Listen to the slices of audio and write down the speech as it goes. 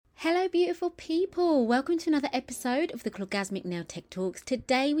Hello, beautiful people. Welcome to another episode of the Clorgasmic Nail Tech Talks.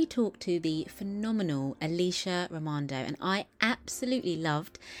 Today we talk to the phenomenal Alisha Rimando, and I absolutely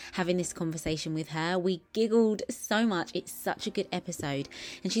loved having this conversation with her. We giggled so much. It's such a good episode,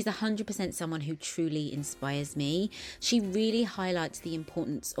 and she's 100% someone who truly inspires me. She really highlights the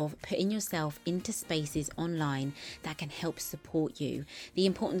importance of putting yourself into spaces online that can help support you, the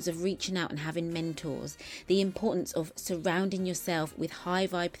importance of reaching out and having mentors, the importance of surrounding yourself with high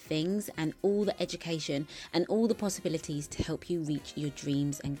vibe things and all the education and all the possibilities to help you reach your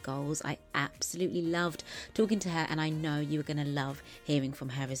dreams and goals. I absolutely loved talking to her, and I know you are going to love hearing from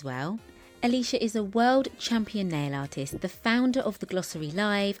her as well. Alisha is a world champion nail artist, the founder of the Glossary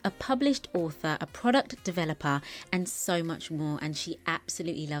Live, a published author, a product developer, and so much more. And she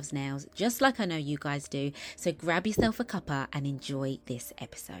absolutely loves nails, just like I know you guys do. So grab yourself a cuppa and enjoy this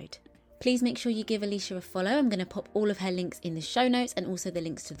episode. Please make sure you give Alisha a follow. I'm going to pop all of her links in the show notes and also the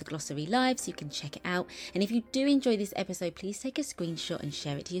links to the Glossary Live so you can check it out. And if you do enjoy this episode, please take a screenshot and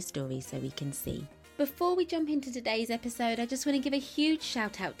share it to your story so we can see. Before we jump into today's episode, I just want to give a huge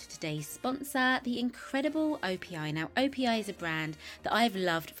shout out to today's sponsor, the incredible OPI. Now, OPI is a brand that I've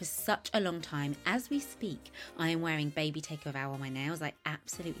loved for such a long time. As we speak, I am wearing Baby Takeover Hour on my nails. I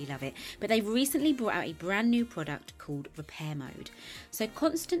absolutely love it. But they've recently brought out a brand new product called Repair Mode. So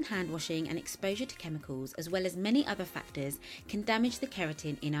constant hand washing and exposure to chemicals, as well as many other factors, can damage the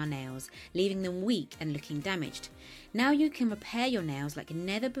keratin in our nails, leaving them weak and looking damaged. Now you can repair your nails like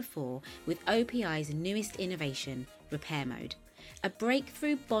never before with OPI's newest innovation, Repair Mode. A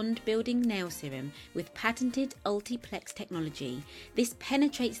breakthrough bond-building nail serum with patented Ultiplex technology, this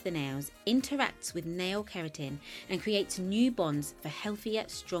penetrates the nails, interacts with nail keratin, and creates new bonds for healthier,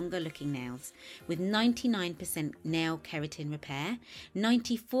 stronger-looking nails. With 99% nail keratin repair,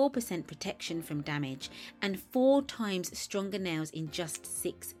 94% protection from damage, and 4 times stronger nails in just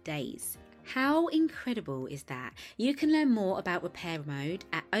 6 days. How incredible is that? You can learn more about Repair Mode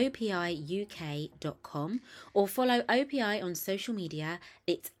at opiuk.com or follow OPI on social media.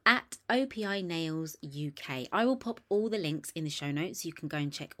 It's at OPI Nails UK. I will pop all the links in the show notes so you can go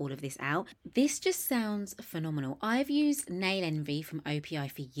and check all of this out. This just sounds phenomenal. I've used Nail Envy from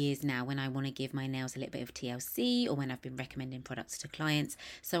OPI for years now when I want to give my nails a little bit of TLC or when I've been recommending products to clients.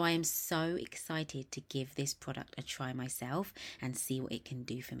 So I am so excited to give this product a try myself and see what it can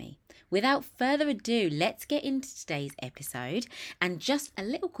do for me. Without further ado, let's get into today's episode. And just a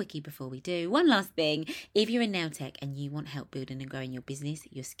little quickie before we do, one last thing. If you're in nail tech and you want help building and growing your business,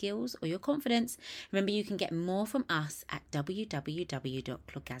 your skills or your confidence, remember you can get more from us at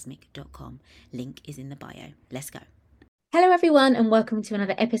www.clorgasmic.com. Link is in the bio. Let's go. Hello everyone, and welcome to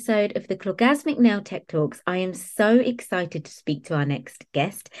another episode of the Clorgasmic Nail Tech Talks. I am so excited to speak to our next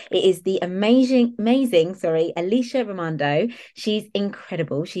guest. It is the amazing, Alisha Rimando. She's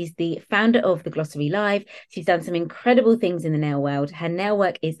incredible. She's the founder of the Glossary Live. She's done some incredible things in the nail world. Her nail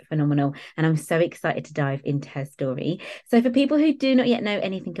work is phenomenal, and I'm so excited to dive into her story. So for people who do not yet know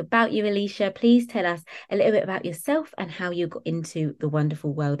anything about you, Alisha, please tell us a little bit about yourself and how you got into the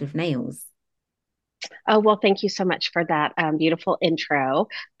wonderful world of nails. Oh, well, thank you so much for that beautiful intro.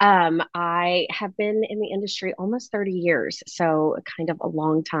 I have been in the industry almost 30 years, so kind of a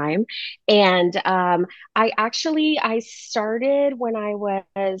long time. And I started when I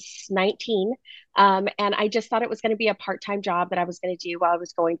was 19. And I just thought it was going to be a part-time job that I was going to do while I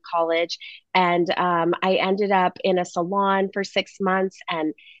was going to college. And I ended up in a salon for 6 months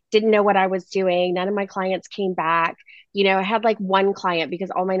and didn't know what I was doing. None of my clients came back. I had like one client because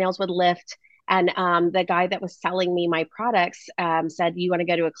all my nails would lift. And the guy that was selling me my products said, "You want to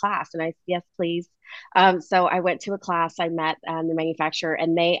go to a class?" And I said, "Yes, please." So I went to a class. I met the manufacturer,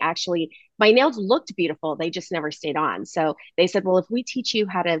 and my nails looked beautiful. They just never stayed on. So they said, "Well, if we teach you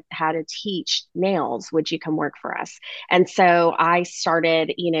how to teach nails, would you come work for us?" And so I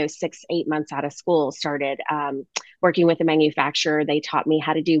started, 6, 8 months out of school, started working with the manufacturer. They taught me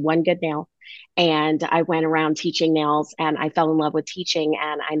how to do one good nail. And I went around teaching nails and I fell in love with teaching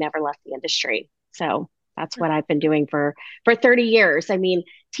and I never left the industry. So that's what I've been doing for 30 years. I mean,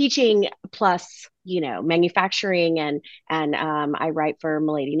 teaching plus, manufacturing and I write for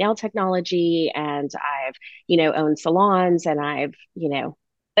Milady Nail Technology and I've, owned salons and I've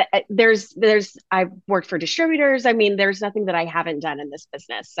worked for distributors. I mean, there's nothing that I haven't done in this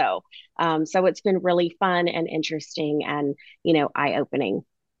business. So it's been really fun and interesting and, eye-opening.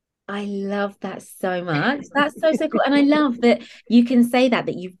 I love that so much. That's so cool. And I love that you can say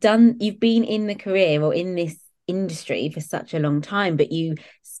that you've been in the career or in this industry for such a long time, but you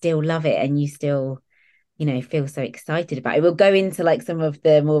still love it and you still, feel so excited about it. We'll go into like some of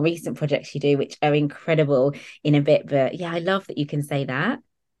the more recent projects you do, which are incredible in a bit. But yeah, I love that you can say that.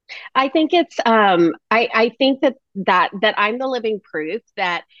 I think it's I think that I'm the living proof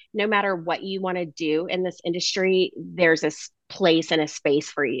that no matter what you want to do in this industry, there's a place and a space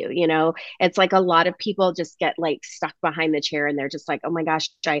for you. You know, it's like a lot of people just get like stuck behind the chair and they're just like, oh my gosh,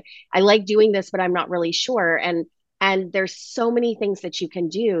 I like doing this, but I'm not really sure. And there's so many things that you can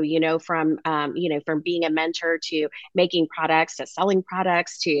do, from being a mentor to making products to selling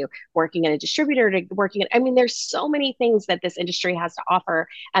products to working in a distributor to working in, I mean, there's so many things that this industry has to offer.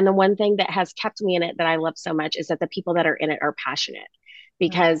 And the one thing that has kept me in it that I love so much is that the people that are in it are passionate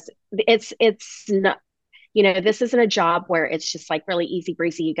because it's not, this isn't a job where it's just like really easy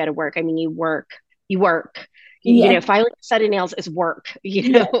breezy. You go to work. I mean, you work, Yeah. filing a set of nails is work,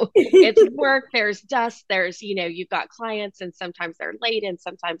 Yeah. it's work. There's dust. There's, you've got clients and sometimes they're late and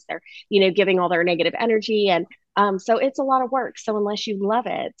sometimes they're, giving all their negative energy. And so it's a lot of work. So unless you love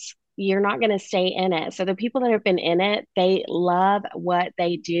it, you're not going to stay in it. So the people that have been in it, they love what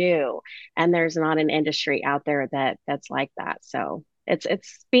they do. And there's not an industry out there that's like that. So it's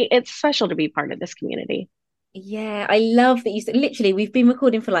special to be part of this community. Yeah, I love that you said literally we've been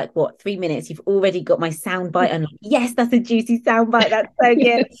recording for like what 3 minutes. You've already got my sound bite and yes, that's a juicy sound bite. That's so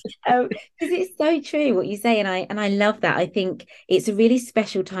good. Because it's so true what you say, and I love that. I think it's a really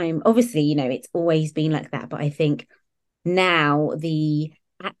special time. Obviously, it's always been like that, but I think now the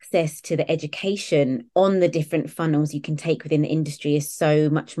access to the education on the different funnels you can take within the industry is so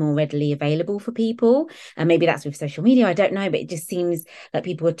much more readily available for people. And maybe that's with social media, I don't know, but it just seems like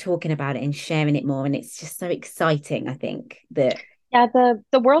people are talking about it and sharing it more, and it's just so exciting. I think that Yeah,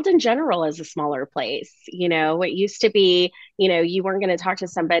 the world in general is a smaller place. It used to be, you weren't going to talk to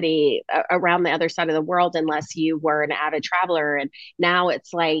somebody around the other side of the world unless you were an avid traveler. And now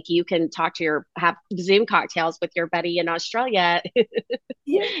it's like you can have Zoom cocktails with your buddy in Australia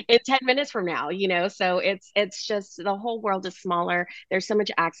yeah. in 10 minutes from now, So it's just the whole world is smaller. There's so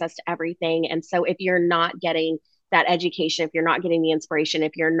much access to everything. And so if you're not getting that education, if you're not getting the inspiration,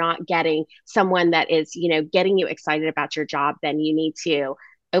 if you're not getting someone that is, getting you excited about your job, then you need to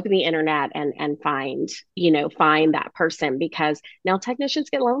open the internet and find that person, because now technicians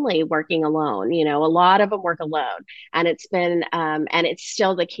get lonely working alone. A lot of them work alone, and it's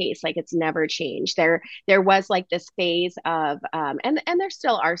still the case. Like, it's never changed. There was like this phase of and there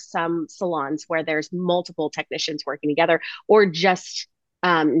still are some salons where there's multiple technicians working together, or just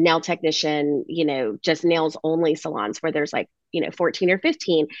nail technician, just nails only salons where there's like, 14 or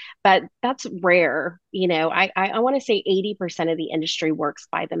 15, but that's rare. I want to say 80% of the industry works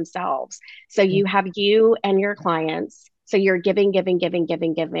by themselves. So you have you and your clients. So you're giving, giving, giving,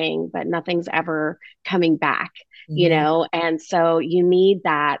 giving, giving, but nothing's ever coming back, Yeah. and so you need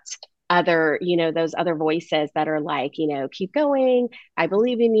that other, those other voices that are like, keep going. I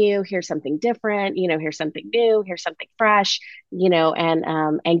believe in you. Here's something different, here's something new, here's something fresh,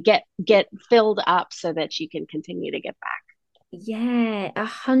 and get filled up so that you can continue to give back. Yeah,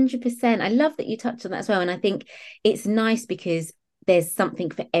 100%. I love that you touched on that as well. And I think it's nice because there's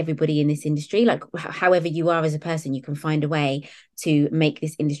something for everybody in this industry. Like, however you are as a person, you can find a way to make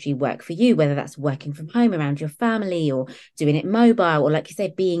this industry work for you, whether that's working from home around your family or doing it mobile, or like you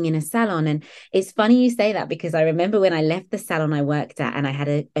said, being in a salon. And it's funny you say that, because I remember when I left the salon I worked at, and I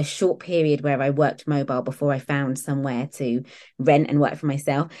had a short period where I worked mobile before I found somewhere to rent and work for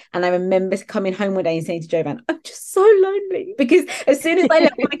myself. And I remember coming home one day and saying to Jovan, I'm just so lonely, because as soon as I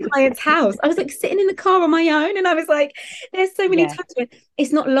left my client's house, I was like sitting in the car on my own, and I was like, there's so many Yeah. times when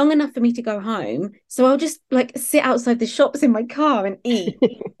it's not long enough for me to go home, so I'll just like sit outside the shops in my car and eat.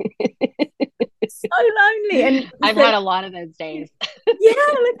 So lonely. And I've so had a lot of those days. yeah,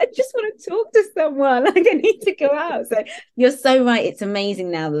 like I just want to talk to someone. Like, I need to go out. So you're so right. It's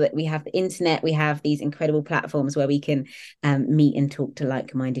amazing now that we have the internet. We have these incredible platforms where we can meet and talk to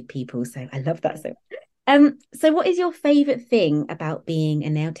like-minded people. So I love that. So what is your favorite thing about being a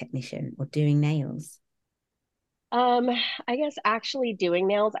nail technician or doing nails? Um, I guess actually doing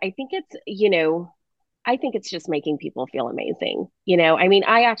nails, I think it's just making people feel amazing. I mean,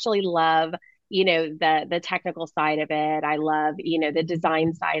 I actually love, the technical side of it. I love, the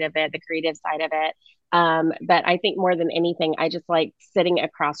design side of it, the creative side of it. But I think more than anything, I just like sitting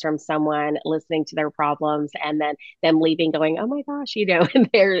across from someone, listening to their problems, and then them leaving going, "Oh my gosh," and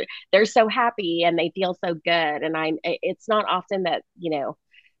they're so happy and they feel so good. And it's not often that,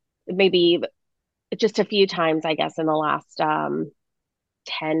 maybe just a few times, I guess, in the last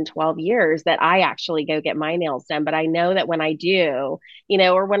 10, 12 years that I actually go get my nails done. But I know that when I do,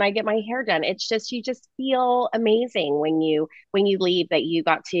 or when I get my hair done, it's just, you just feel amazing when you leave, that you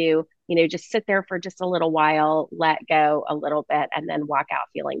got to, just sit there for just a little while, let go a little bit, and then walk out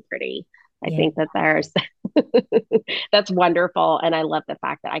feeling pretty. I Yeah. think that there's That's wonderful. And I love the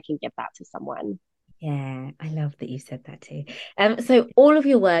fact that I can give that to someone. Yeah, I love that you said that too. So all of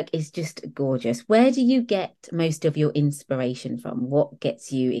your work is just gorgeous. Where do you get most of your inspiration from? What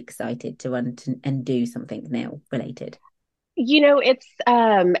gets you excited to run and do something nail related? It's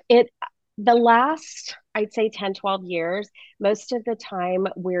it the last, I'd say 10, 12 years, most of the time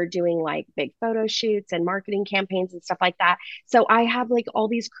we're doing like big photo shoots and marketing campaigns and stuff like that. So I have like all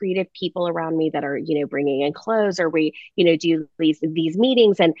these creative people around me that are, bringing in clothes, or we, do these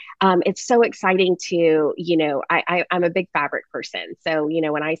meetings. And it's so exciting to, I'm a big fabric person. So,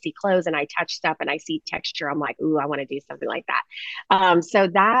 when I see clothes and I touch stuff and I see texture, I'm like, ooh, I want to do something like that. So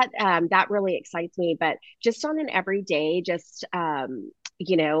that really excites me. But just on an everyday, just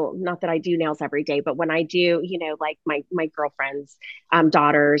not that I do nails every day, but when I do, like my girlfriend's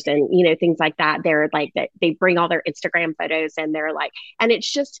daughters and things like that, they're like that they bring all their Instagram photos and they're like, and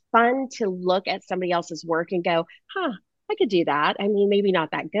it's just fun to look at somebody else's work and go, huh, I could do that. I mean, maybe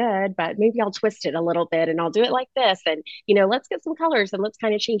not that good, but maybe I'll twist it a little bit and I'll do it like this. And, let's get some colors and let's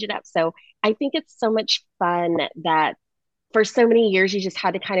kind of change it up. So I think it's so much fun that for so many years you just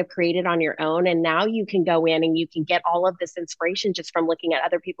had to kind of create it on your own, and now you can go in and you can get all of this inspiration just from looking at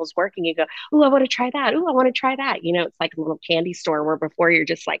other people's work, and you go, oh, I want to try that. Oh, I want to try that. It's like a little candy store where before you're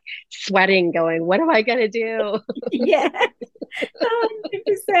just like sweating going, what am I going to do? Yeah,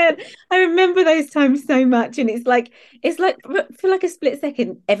 100%. I remember those times so much, and it's like for like a split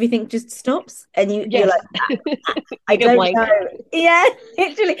second, everything just stops, and you're Yes. like, I Like a don't know. blank. Yeah,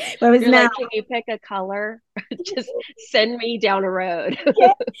 literally. Whereas You're now, like, can you pick a color? Just send me down a road.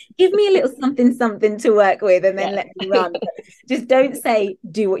 yeah, give me a little something something to work with, and then Yes. let me run. Just don't say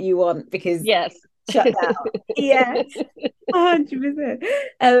do what you want because Yes. shut down. Yeah, 100%.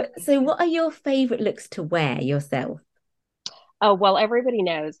 So what are your favorite looks to wear yourself? Oh, well, everybody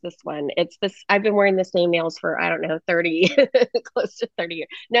knows this one. It's this, I've been wearing the same nails for, I don't know, 30, close to 30 years.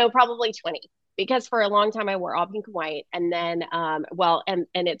 No, probably 20. Because for a long time I wore all pink and white. And then, and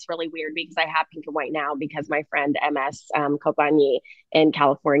it's really weird because I have pink and white now because my friend MS Kopani in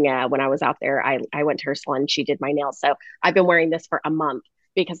California, when I was out there, I went to her salon, she did my nails. So I've been wearing this for a month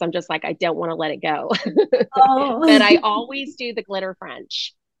because I'm just like, I don't want to let it go. But Oh, I always do the glitter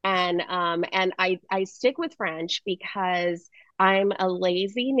French. And I stick with French because I'm a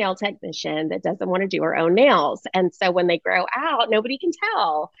lazy nail technician that doesn't want to do her own nails. And so when they grow out, nobody can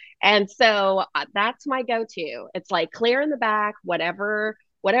tell. And so that's my go-to. It's like clear in the back, whatever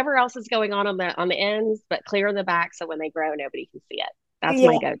else is going on the ends, but clear in the back so when they grow, nobody can see it. That's yeah,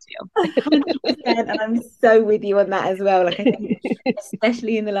 my go-to. 100%. And I'm so with you on that as well. Like I think,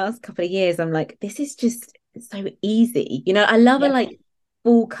 especially in the last couple of years, I'm like, this is just so easy. I love a Yes. like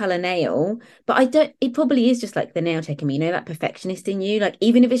full color nail, but I don't. It probably is just like the nail taking me. That perfectionist in you. Like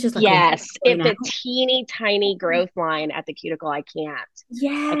even if it's just like a Yes. going It's out. a teeny tiny growth line at the cuticle. I can't. I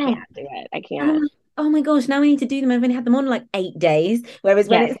Yeah. can't do it. I And I'm can't. like, oh my gosh, now we need to do them. I've only had them on like 8 days. Whereas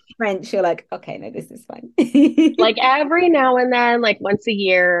when Yes. it's French, you're like, okay, no, this is fine. Like every now and then, like once a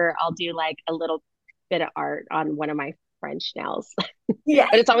year, I'll do like a little bit of art on one of my French nails, Yeah.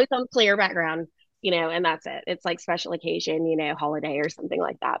 but it's always on clear background, and that's it. It's like special occasion, holiday or something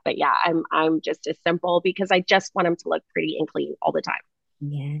like that. But yeah, I'm just as simple because I just want them to look pretty and clean all the time.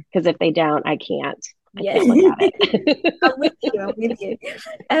 Yeah. Because if they don't, I can't. I Yeah. can't look at it. I'm with you. I'm with you.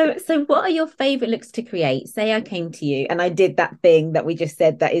 So what are your favorite looks to create? Say I came to you and I did that thing that we just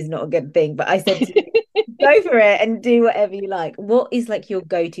said that is not a good thing, but I said to you, go for it and do whatever you like. What is like your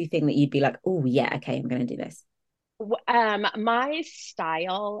go-to thing that you'd be like, oh yeah, okay, I'm gonna do this. My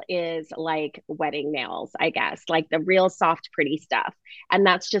style is like wedding nails, I guess, like the real soft, pretty stuff. And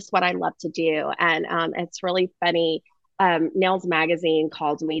that's just what I love to do. And it's really funny. Nails Magazine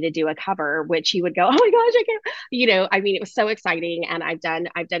called me to do a cover, which he would go, "Oh my gosh, I can't!" I mean, it was so exciting. And I've done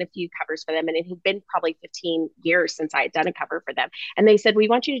a few covers for them, and it had been probably 15 years since I had done a cover for them. And they said, "We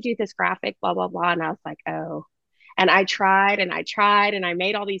want you to do this graphic, blah blah blah." And I was like, "Oh." And I tried and I tried and I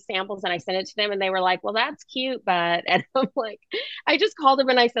made all these samples and I sent it to them and they were like, well, that's cute, but, and I'm like, I just called them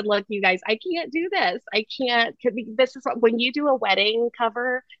and I said, look, you guys, I can't do this. I can't, this is what, when you do a wedding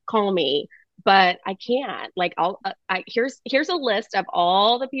cover, call me, but I can't. Like, here's a list of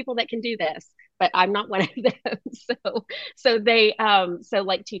all the people that can do this, but I'm not one of them. So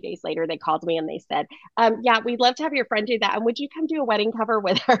like 2 days later, they called me and they said, yeah, we'd love to have your friend do that. And would you come do a wedding cover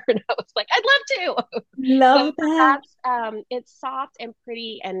with her? And I was like, I'd love to. So Love that. that's it's soft and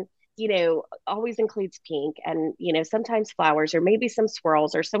pretty and always includes pink and sometimes flowers or maybe some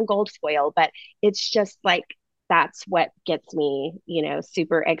swirls or some gold foil, but it's just like that's what gets me,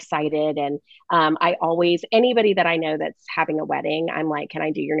 super excited. And I always, anybody that I know that's having a wedding, I'm like, can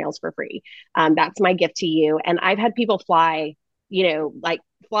I do your nails for free? That's my gift to you. And I've had people fly, like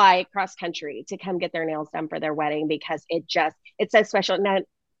fly cross country to come get their nails done for their wedding because it's so special. Now,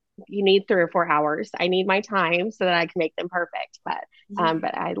 you need 3 or 4 hours. I need my time so that I can make them perfect. But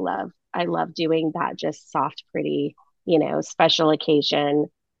I love doing that, just soft, pretty, special occasion,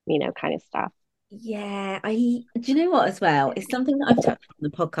 kind of stuff. Yeah, do you know what as well? It's something that I've touched on the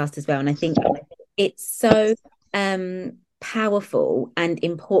podcast as well, and I think it's so powerful and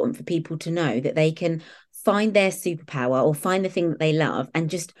important for people to know that they can find their superpower or find the thing that they love and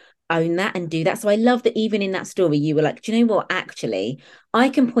just own that and do that. So I love that even in that story, you were like, do you know what? Actually, I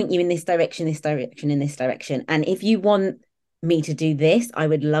can point you in this direction, this direction, in this direction. And if you want me to do this, I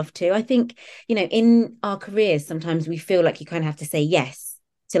would love to. I think, in our careers, sometimes we feel like you kind of have to say yes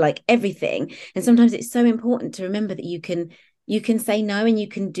to like everything, and sometimes it's so important to remember that you can say no and you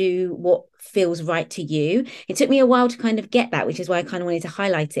can do what feels right to you. It took me a while to kind of get that, which is why I kind of wanted to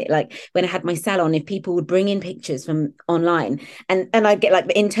highlight it. Like when I had my salon, if people would bring in pictures from online and I'd get like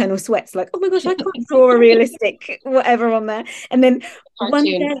the internal sweats, like, oh my gosh, I can't draw a realistic whatever on there. And then one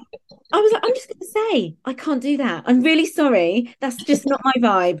Cartoon. day I was like, I'm just going to say, I can't do that. I'm really sorry. That's just not my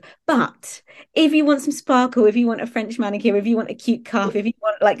vibe. But if you want some sparkle, if you want a French manicure, if you want a cute cuff, if you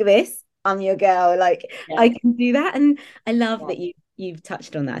want like this, I'm your girl. Like Yeah. I can do that. And I love Yeah. that you've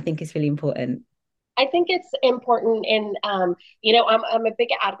touched on that. I think it's really important. I think it's important in, I'm a big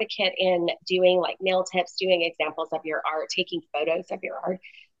advocate in doing like nail tips, doing examples of your art, taking photos of your art.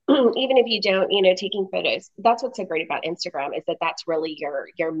 Even if you don't, taking photos. That's what's so great about Instagram is that that's really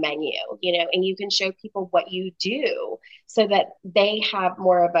your menu, and you can show people what you do so that they have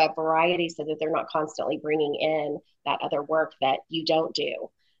more of a variety, so that they're not constantly bringing in that other work that you don't do.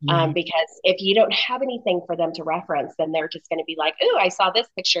 Yeah. Because if you don't have anything for them to reference, then they're just going to be like, oh, I saw this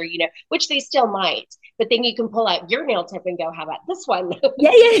picture, which they still might. But then you can pull out your nail tip and go, how about this one? Yeah,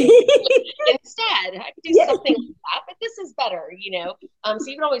 yeah. Instead, I could do Yeah. something like that, but this is better. So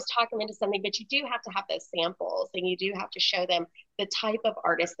you can always talk them into something, but you do have to have those samples and you do have to show them the type of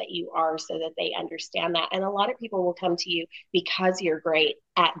artist that you are so that they understand that. And a lot of people will come to you because you're great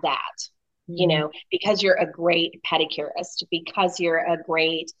at that, Mm. because you're a great pedicurist, because you're a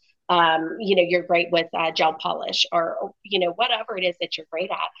great, you're great with gel polish or, whatever it is that you're great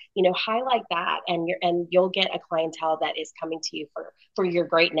at, highlight that and you'll get a clientele that is coming to you for your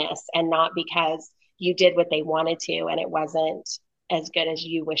greatness and not because you did what they wanted to and it wasn't as good as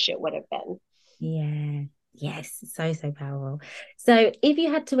you wish it would have been. Yeah. Yes, so, so powerful. So if you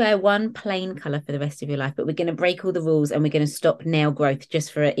had to wear one plain color for the rest of your life, but we're going to break all the rules and we're going to stop nail growth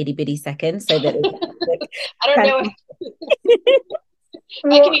just for a itty bitty second so that I don't kind know.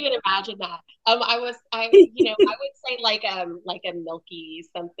 I can what even imagine that. I would say like a milky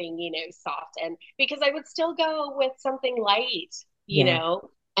something, soft, and because I would still go with something light, yeah.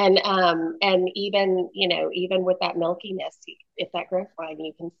 and even with that milkiness, if that growth line,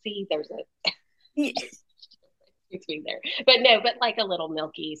 you can see there's a between there, but no, but like a little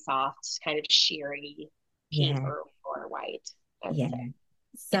milky, soft, kind of sheery pink Yeah. or white. I would Yeah. say.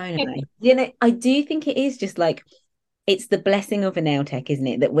 So nice. I do think it is just like it's the blessing of a nail tech, isn't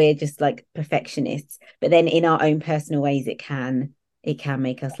it? That we're just like perfectionists, but then in our own personal ways, it can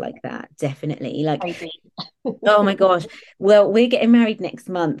make us like that. Definitely. Like, Crazy. oh my gosh. Well, we're getting married next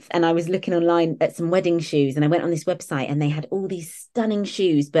month, and I was looking online at some wedding shoes, and I went on this website, and they had all these stunning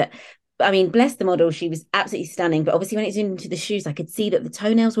shoes. But I mean, bless the model, she was absolutely stunning. But obviously, when it's into the shoes, I could see that the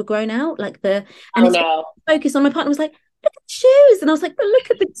toenails were grown out, and Oh it's no. focused on my partner was like, look at the shoes, and I was like, but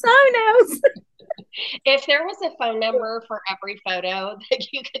look at the toenails. If there was a phone number for every photo that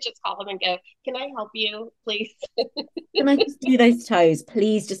you could just call them and go, can I help you, please? Can I just do those toes?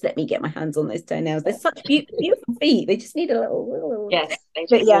 Please just let me get my hands on those toenails. They're such beautiful feet. They just need a little. Yes,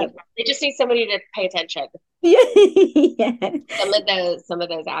 But yeah. they just need somebody to pay attention. Yeah. Yeah. Some of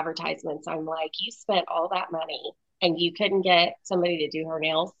those advertisements, I'm like, you spent all that money and you couldn't get somebody to do her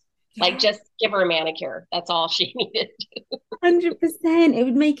nails. Like Yeah. just give her a manicure. That's all she needed. 100%. It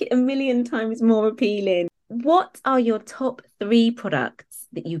would make it a million times more appealing. What are your top three products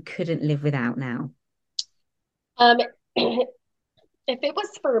that you couldn't live without now? Um, if it was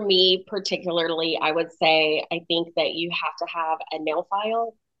for me particularly, I would say I think that you have to have a nail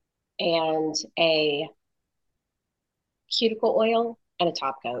file and a cuticle oil and a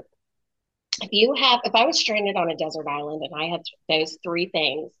top coat. If I was stranded on a desert island and I had those three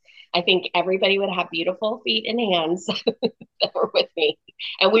things, I think everybody would have beautiful feet and hands that were with me,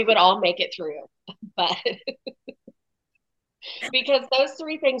 and we would all make it through. But because those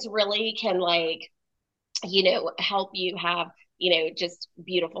three things really can like help you have, just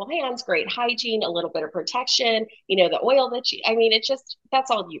beautiful hands, great hygiene, a little bit of protection, the oil that I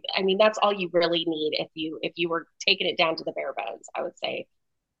mean, that's all you really need. If you were taking it down to the bare bones, I would say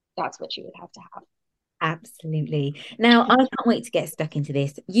that's what you would have to have. Absolutely. Now, I can't wait to get stuck into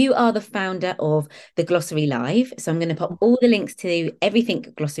this. You are the founder of the Glossary Live. So I'm going to pop all the links to everything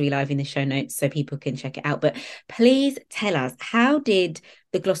Glossary Live in the show notes so people can check it out. But please tell us, how did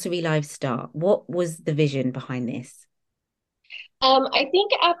the Glossary Live start? What was the vision behind this? I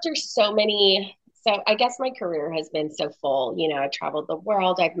think after so I guess my career has been so full. I've traveled the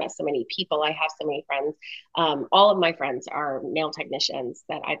world. I've met so many people. I have so many friends. All of my friends are nail technicians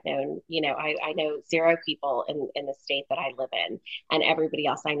that I've known. I know zero people in the state that I live in, and everybody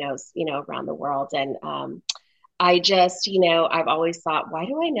else I know is, around the world. And I just, I've always thought, why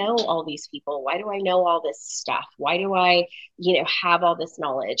do I know all these people? Why do I know all this stuff? Why do I, have all this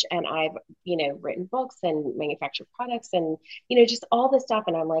knowledge? And I've, written books and manufactured products and, just all this stuff.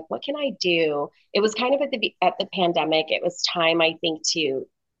 And I'm like, what can I do? It was kind of at the pandemic. It was time, I think, to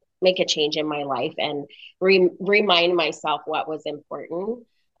make a change in my life and remind myself what was important.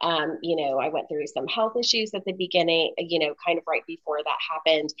 I went through some health issues at the beginning, kind of right before that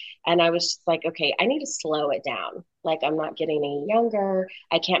happened. And I was just like, okay, I need to slow it down. Like, I'm not getting any younger.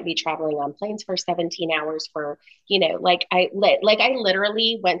 I can't be traveling on planes for 17 hours for, I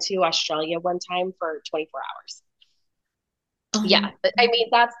literally went to Australia one time for 24 hours. Oh my. Yeah, but I mean,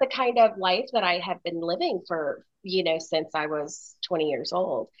 that's the kind of life that I have been living for, since I was 20 years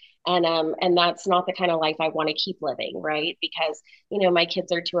old. And that's not the kind of life I want to keep living, right? Because, my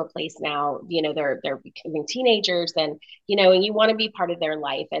kids are to a place now, they're becoming teenagers and, and you want to be part of their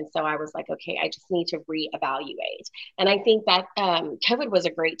life. And so I was like, okay, I just need to reevaluate. And I think that COVID was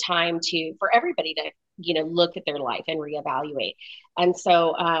a great time for everybody to, look at their life and reevaluate. And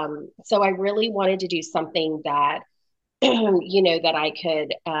so I really wanted to do something that that I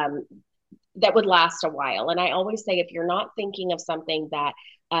could, that would last a while. And I always say, if you're not thinking of something that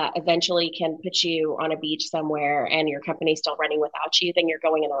eventually can put you on a beach somewhere and your company's still running without you, then you're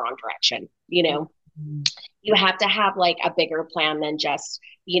going in the wrong direction. You have to have like a bigger plan than just,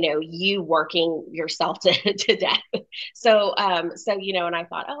 you working yourself to death. So and I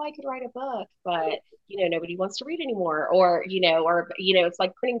thought, oh, I could write a book, but nobody wants to read anymore, or it's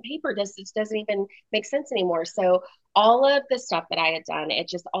like printing paper just doesn't even make sense anymore. So all of the stuff that I had done, it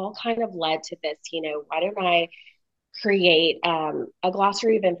just all kind of led to this, why don't I create a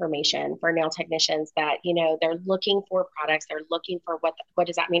glossary of information for nail technicians that they're looking for products, they're looking for what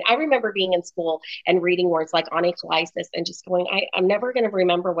does that mean. I remember being in school and reading words like onycholysis and just going, I'm never going to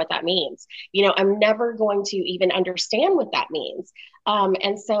remember what that means. I'm never going to even understand what that means.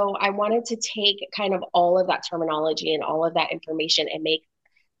 And so I wanted to take kind of all of that terminology and all of that information and make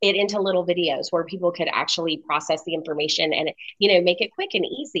it into little videos where people could actually process the information and make it quick and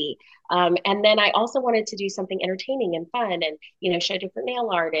easy. And then I also wanted to do something entertaining and fun and show different nail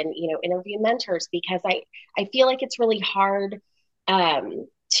art and interview mentors, because I feel like it's really hard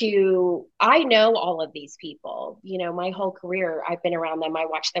I know all of these people, my whole career I've been around them. I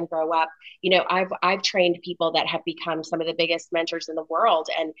watched them grow up. I've trained people that have become some of the biggest mentors in the world,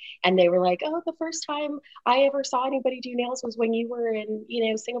 and they were like, oh, the first time I ever saw anybody do nails was when you were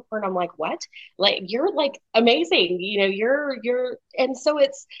in Singapore. And I'm like, what? Like, you're like amazing, you're and so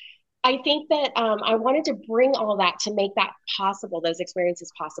it's I think that I wanted to bring all that to make that possible, those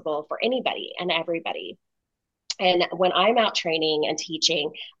experiences possible for anybody and everybody. And when I'm out training and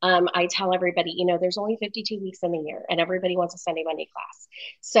teaching, I tell everybody, there's only 52 weeks in the year, and everybody wants a Sunday, Monday class.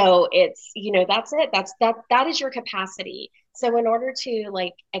 So it's, that's it. That is your capacity. So in order to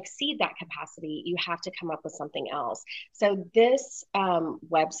like exceed that capacity, you have to come up with something else. So this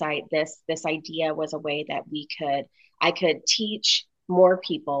website, this idea was a way that I could teach more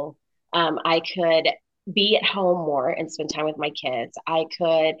people. I could be at home more and spend time with my kids. I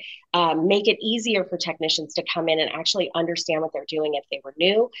could make it easier for technicians to come in and actually understand what they're doing if they were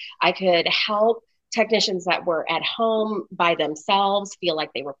new. I could help technicians that were at home by themselves feel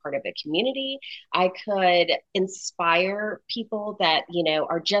like they were part of a community. I could inspire people that,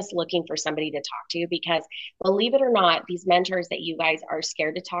 are just looking for somebody to talk to, because believe it or not, these mentors that you guys are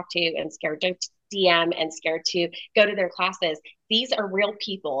scared to talk to and scared to DM and scared to go to their classes, these are real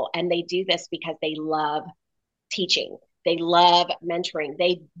people, and they do this because they love teaching. They love mentoring.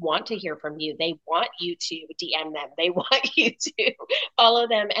 They want to hear from you. They want you to DM them. They want you to follow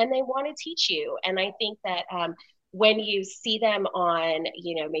them, and they want to teach you. And I think that when you see them on,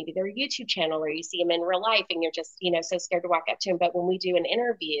 maybe their YouTube channel, or you see them in real life and you're just, so scared to walk up to them. But when we do an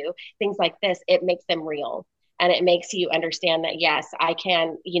interview, things like this, it makes them real. And it makes you understand that, yes, I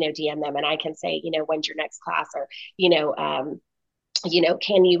can, DM them and I can say, when's your next class, or, you know, um,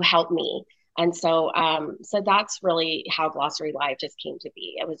 can you help me? And so that's really how Glossary Live just came to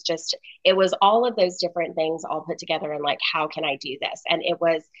be. It was all of those different things all put together, and like, how can I do this? And it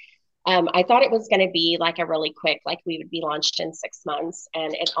was, I thought it was going to be like a really quick, like we would be launched in 6 months,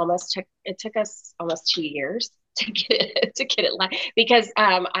 and it took us almost 2 years to get it live, because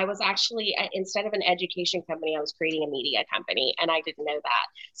I was actually, instead of an education company, I was creating a media company, and I didn't know that.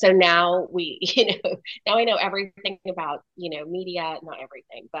 So now now I know everything about media, not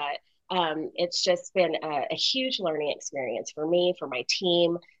everything, but it's just been a huge learning experience for me, for my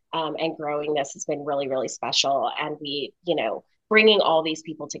team, and growing this has been really, really special. And bringing all these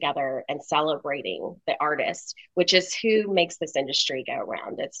people together and celebrating the artists, which is who makes this industry go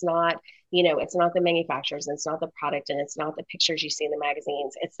around. It's not the manufacturers, and it's not the product, and it's not the pictures you see in the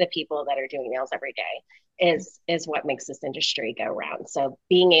magazines. It's the people that are doing nails every day is what makes this industry go around. So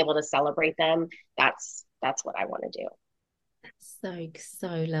being able to celebrate them, that's what I want to do.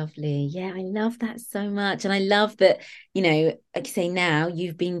 So lovely. Yeah, I love that so much. And I love that, like you say, now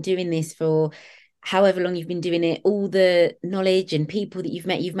you've been doing this for however long you've been doing it, all the knowledge and people that you've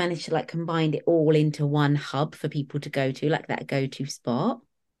met, you've managed to like combine it all into one hub for people to go to, like that go-to spot.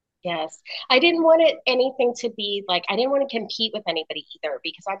 Yes. I didn't want anything to be like, I didn't want to compete with anybody either,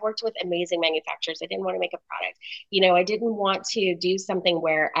 because I've worked with amazing manufacturers. I didn't want to make a product. I didn't want to do something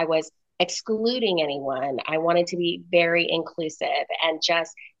where I was excluding anyone. I wanted to be very inclusive and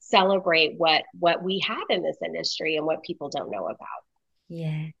just celebrate what we have in this industry and what people don't know about.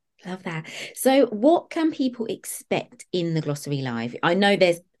 Yeah. Love that. So, what can people expect in the Glossary Live? I know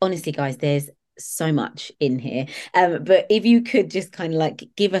there's honestly, guys, there's so much in here. But if you could just kind of like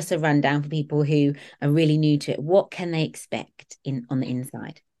give us a rundown for people who are really new to it, what can they expect on the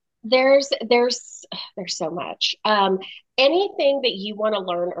inside? There's so much. Anything that you want to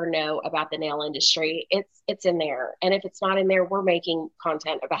learn or know about the nail industry, it's in there. And if it's not in there, we're making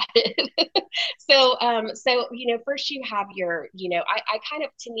content about it. So first you have your, I kind of,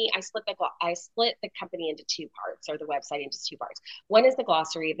 to me, I split the company into two parts, or the website into two parts. One is the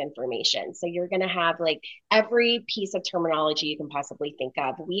glossary of information. So you're going to have like every piece of terminology you can possibly think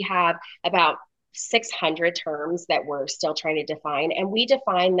of. We have about 600 terms that we're still trying to define, and we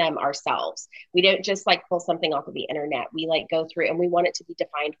define them ourselves. We don't just like pull something off of the internet. We like go through, and we want it to be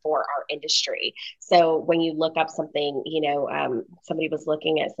defined for our industry. So when you look up something, somebody was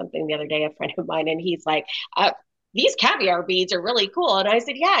looking at something the other day, a friend of mine, and he's like, these caviar beads are really cool. And I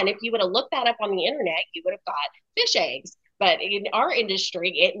said, yeah. And if you would have looked that up on the internet, you would have got fish eggs. But in our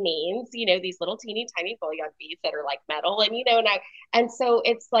industry, it means, these little teeny tiny bullion beads that are like metal. And so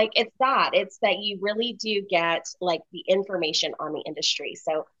it's that you really do get like the information on the industry.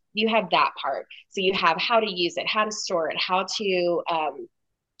 So you have that part. So you have how to use it, how to store it, how to,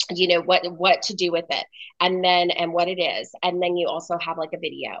 what to do with it, and what it is. And then you also have like a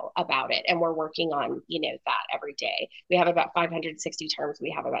video about it, and we're working on that every day. We have about 560 terms.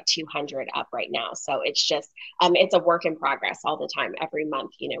 We have about 200 up right now, so it's just it's a work in progress all the time. Every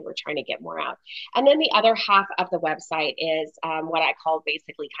month we're trying to get more out. And then the other half of the website is what I call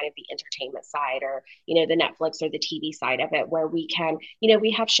basically kind of the entertainment side, or the Netflix or the TV side of it, where we can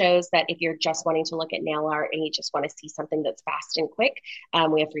we have shows that if you're just wanting to look at nail art and you just want to see something that's fast and quick,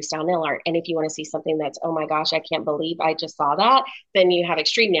 we have freestyle nail art. And if you want to see something that's, oh my gosh, I can't believe I just saw that, then you have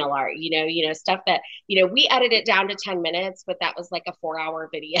extreme nail art, stuff that, we edited it down to 10 minutes, but that was like a 4-hour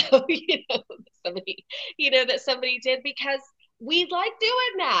video, that somebody did, because we like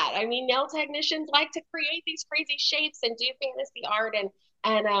doing that. I mean, nail technicians like to create these crazy shapes and do fantasy art, and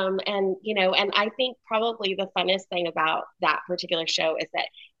I think probably the funnest thing about that particular show is that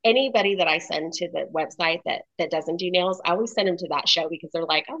anybody that I send to the website that doesn't do nails, I always send them to that show, because they're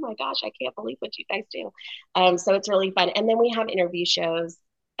like, oh my gosh, I can't believe what you guys do. So it's really fun. And then we have interview shows.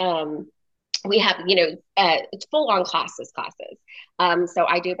 We have, it's full on classes. So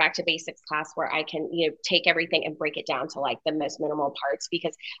I do back to basics class, where I can, take everything and break it down to like the most minimal parts,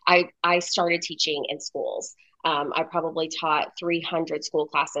 because I started teaching in schools. I probably taught 300 school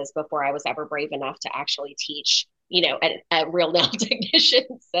classes before I was ever brave enough to actually teach, a real nail technician.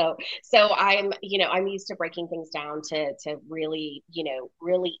 So I'm used to breaking things down to really,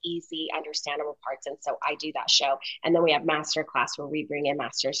 really easy, understandable parts. And so I do that show. And then we have master class, where we bring in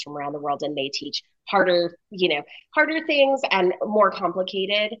masters from around the world, and they teach harder things and more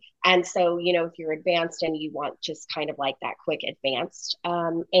complicated. And so, if you're advanced and you want just kind of like that quick advanced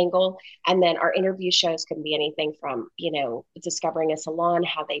angle. And then our interview shows can be anything from, discovering a salon,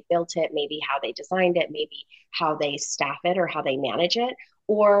 how they built it, maybe how they designed it, maybe how they staff it or how they manage it,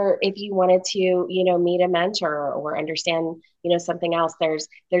 or if you wanted to, meet a mentor or understand, something else,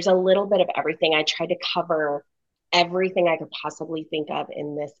 there's a little bit of everything. I try to cover everything I could possibly think of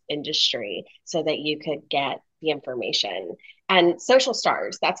in this industry so that you could get the information. And Social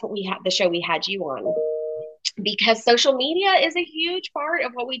Stars, that's what we had, the show we had you on, because social media is a huge part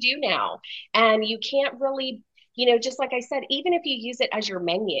of what we do now. And you can't really, just like I said, even if you use it as your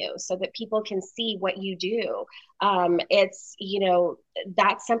menu so that people can see what you do, it's,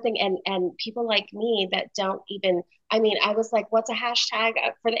 that's something. And people like me that don't even, I mean, I was like, what's a hashtag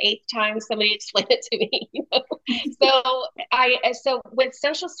for the eighth time? Somebody explain it to me. So with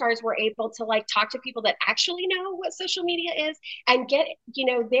Social Stars, we're able to like talk to people that actually know what social media is and get,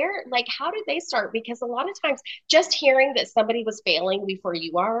 they're like, how did they start? Because a lot of times just hearing that somebody was failing before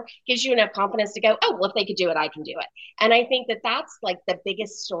you are gives you enough confidence to go, oh, well, if they could do it, I can do it. And I think that that's like the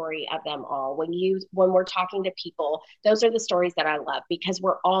biggest story of them all. When we're talking to people, those are the stories that I love, because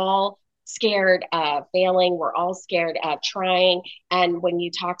we're all scared of failing. We're all scared of trying. And when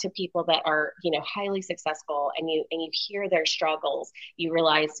you talk to people that are, highly successful, and you hear their struggles, you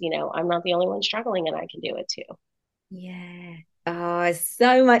realize, I'm not the only one struggling, and I can do it too. Yeah. Oh,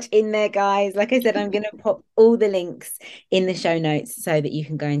 so much in there, guys. Like I said, I'm going to pop all the links in the show notes so that you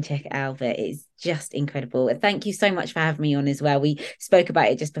can go and check it out. But it's just incredible. And thank you so much for having me on as well. We spoke about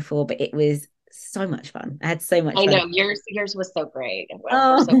it just before, but it was so much fun. I had so much I fun. know yours was so great.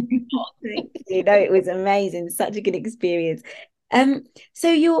 Well, we're Oh, so grateful. thank you. No, it was amazing. Such a good experience.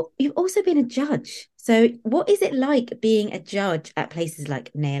 So you've also been a judge. So what is it like being a judge at places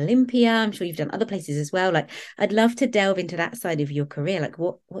like Nail Olympia? I'm sure you've done other places as well. Like, I'd love to delve into that side of your career. Like,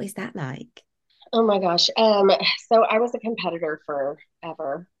 what is that like? Oh my gosh. So I was a competitor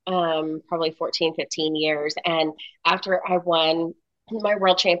forever, probably 14, 15 years. And after I won my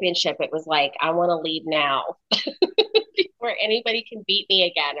world championship, it was like, I want to leave now before anybody can beat me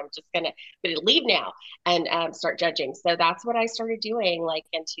again. I'm just gonna leave now and start judging. So that's what I started doing like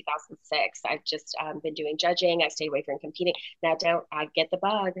in 2006. I've just been doing judging. I stayed away from competing. Now, don't I get the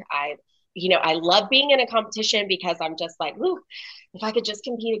bug? I love being in a competition because I'm just like, ooh, if I could just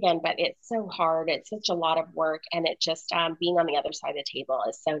compete again, but it's so hard. It's such a lot of work. And it just, being on the other side of the table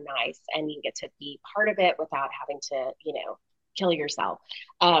is so nice. And you get to be part of it without having to, kill yourself.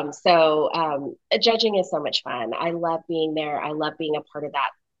 Judging is so much fun. I love being there. I love being a part of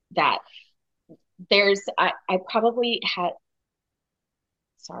that I probably had,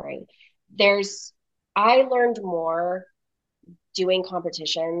 sorry, there's, I learned more doing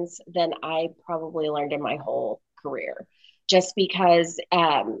competitions than I probably learned in my whole career. Just because,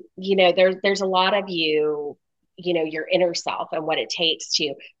 there's a lot of your inner self and what it takes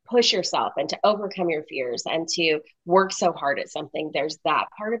to push yourself and to overcome your fears and to work so hard at something. There's that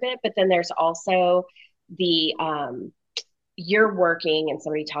part of it, but then there's also the you're working and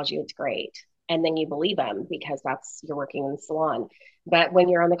somebody tells you it's great, and then you believe them because that's you're working in the salon. But when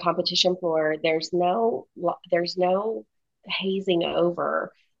you're on the competition floor, there's no hazing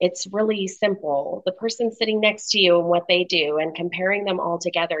over. It's really simple. The person sitting next to you and what they do and comparing them all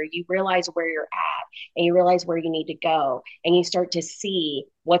together, you realize where you're at and you realize where you need to go, and you start to see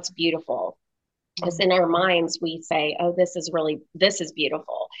what's beautiful. Because in our minds, we say, oh, this is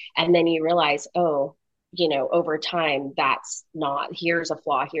beautiful. And then you realize, oh, over time, that's not, here's a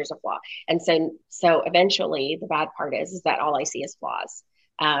flaw. And so eventually the bad part is that all I see is flaws.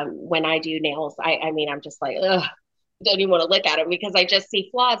 When I do nails, I mean, I'm just like, ugh, don't even want to look at them because I just see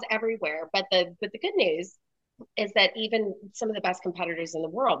flaws everywhere. But the good news is that even some of the best competitors in the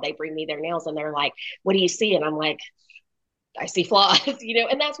world, they bring me their nails and they're like, what do you see? And I'm like, I see flaws,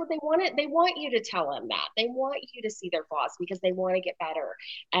 and that's what they wanted. They want you to tell them that. They want you to see their flaws because they want to get better.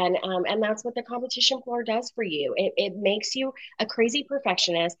 And that's what the competition floor does for you. It makes you a crazy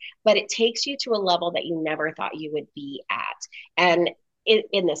perfectionist, but it takes you to a level that you never thought you would be at. And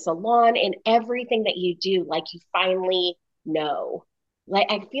in the salon, in everything that you do, like you finally know.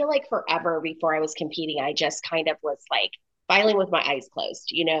 Like I feel like forever before I was competing, I just kind of was like filing with my eyes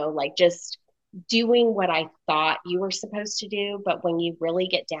closed, like just doing what I thought you were supposed to do. But when you really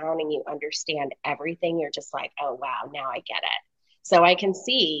get down and you understand everything, you're just like, oh, wow, now I get it. So I can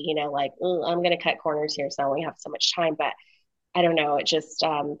see, like, I'm going to cut corners here. So I only have so much time. But I don't know. It just,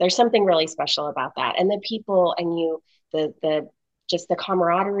 there's something really special about that. And the people and just the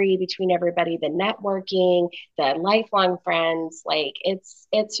camaraderie between everybody, the networking, the lifelong friends, like it's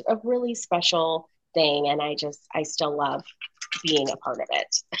a really special thing. And I still love being a part of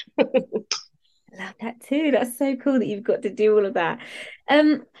it. I love that too. That's so cool that you've got to do all of that.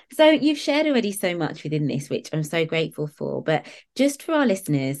 Um, so you've shared already so much within this, which I'm so grateful for. But just for our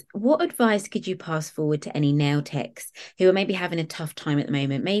listeners, what advice could you pass forward to any nail techs who are maybe having a tough time at the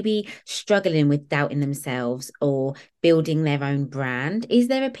moment, maybe struggling with doubting themselves or building their own brand? Is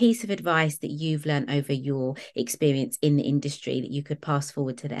there a piece of advice that you've learned over your experience in the industry that you could pass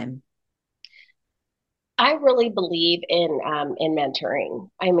forward to them? I really believe in mentoring.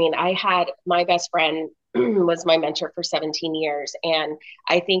 I mean, I had my best friend was my mentor for 17 years. And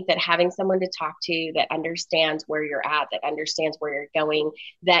I think that having someone to talk to that understands where you're at, that understands where you're going,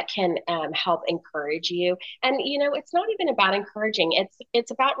 that can help encourage you. And it's not even about encouraging.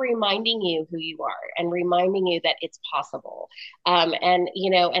 It's about reminding you who you are and reminding you that it's possible. And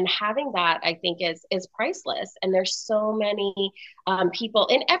having that I think is priceless. And there's so many people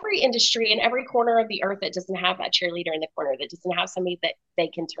in every industry, in every corner of the earth that doesn't have that cheerleader in the corner, that doesn't have somebody that they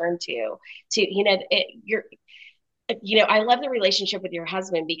can turn to you're I love the relationship with your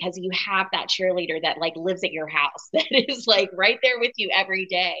husband because you have that cheerleader that like lives at your house that is like right there with you every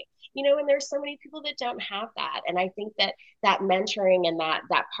day. And there's so many people that don't have that. And I think that that mentoring and that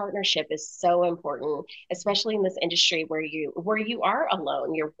partnership is so important, especially in this industry where you are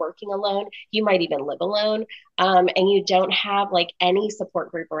alone, you're working alone, you might even live alone, and you don't have like any support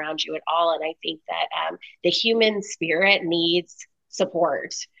group around you at all. And I think that the human spirit needs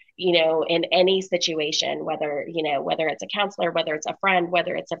support, in any situation, whether it's a counselor, whether it's a friend,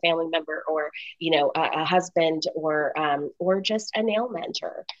 whether it's a family member, or a husband, or just a nail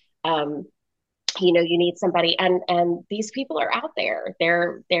mentor. Um, you need somebody, and these people are out there.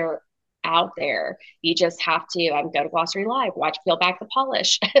 They're out there. You just have to go to Glossary Live, watch Peel Back the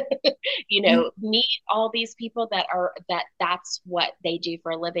Polish, meet all these people that's what they do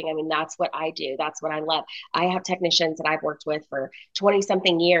for a living. I mean, that's what I do. That's what I love. I have technicians that I've worked with for 20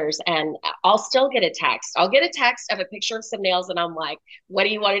 something years, and I'll still get a text. I'll get a text of a picture of some nails, and I'm like, what do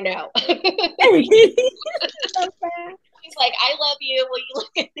you want to know? He's like, I love you. Will you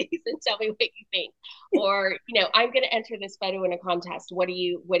look at these and tell me what you think? Or, I'm going to enter this photo in a contest. What do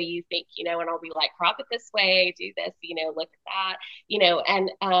you think? And I'll be like, crop it this way, do this, look at that,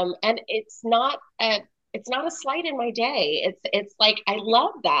 and it's not a slight in my day. It's like I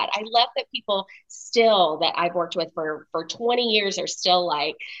love that. I love that people still that I've worked with for 20 years are still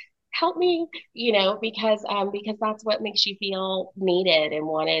like, help me, because that's what makes you feel needed and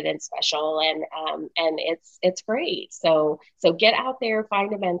wanted and special, and it's great. So get out there,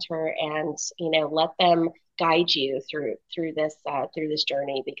 find a mentor, and let them guide you through this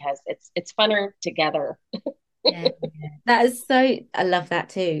journey, because it's funner together. Yeah, yeah. That is so, I love that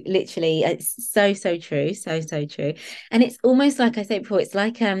too. Literally, it's so, so true. So, so true. And it's almost like I said before, it's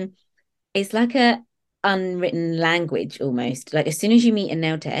like a unwritten language almost. Like as soon as you meet a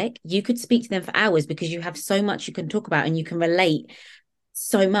nail tech, you could speak to them for hours because you have so much you can talk about and you can relate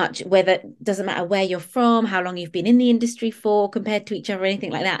so much, whether doesn't matter where you're from, how long you've been in the industry for compared to each other, or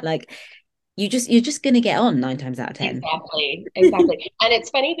anything like that. Like you're just gonna get on 9 times out of 10. Exactly, exactly. And it's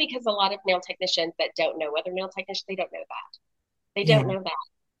funny because a lot of nail technicians that don't know other nail technicians, they don't know that. They Yeah. don't know that.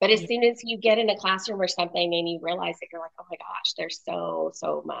 But as Yeah. soon as you get in a classroom or something and you realize that, you're like, oh my gosh, there's so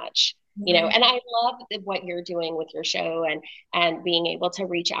much, Yeah. and I love what you're doing with your show, and being able to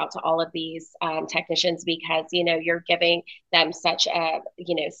reach out to all of these technicians, because, you're giving them such a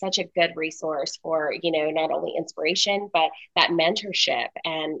good resource for, not only inspiration, but that mentorship.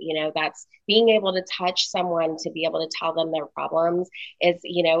 And, that's being able to touch someone to be able to tell them their problems is,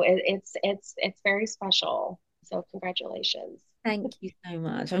 it's very special. So congratulations. Thank you so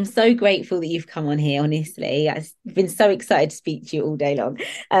much. I'm so grateful that you've come on here, honestly. I've been so excited to speak to you all day long.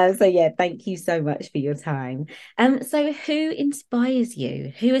 So yeah, thank you so much for your time. So who inspires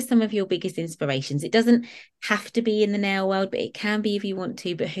you? Who are some of your biggest inspirations? It doesn't have to be in the nail world, but it can be if you want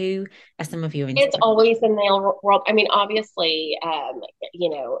to. But who are some of your It's inspirations? always in the nail world. I mean, obviously, Tom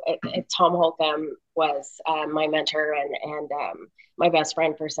Holcomb was my mentor, and my best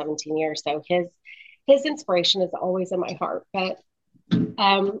friend for 17 years. So his inspiration is always in my heart. But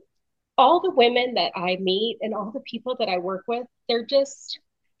um, all the women that I meet and all the people that I work with, they're just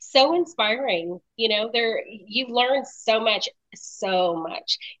so inspiring. You learn so much,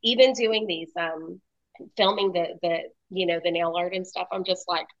 even doing these filming the nail art and stuff. I'm just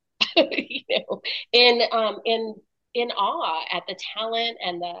like, you know, in awe at the talent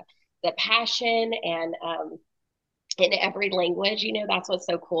and the passion, and in every language. That's what's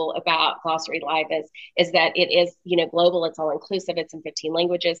so cool about Glossary Live is that it is, global, it's all inclusive, it's in 15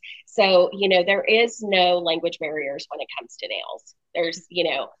 languages. So, there is no language barriers when it comes to nails. There's,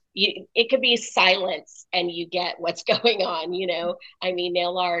 it could be silence and you get what's going on, I mean,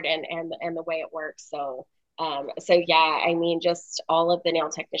 nail art and the way it works. So yeah, I mean, just all of the nail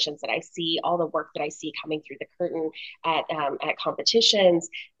technicians that I see, all the work that I see coming through the curtain at competitions,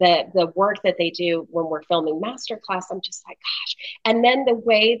 the work that they do when we're filming masterclass, I'm just like, gosh. And then the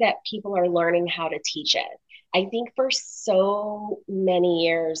way that people are learning how to teach it. I think for so many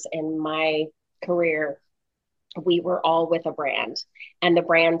years in my career, we were all with a brand, and the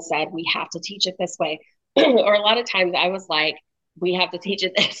brand said we have to teach it this way. Or a lot of times I was like, we have to teach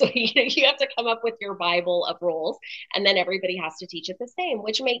it this way. You have to come up with your Bible of rules, and then everybody has to teach it the same,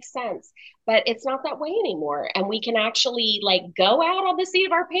 which makes sense. But it's not that way anymore. And we can actually like go out on the seat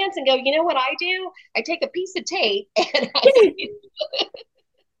of our pants and go, you know what I do? I take a piece of tape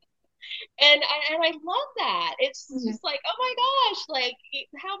and I love that. It's just like, oh my gosh, like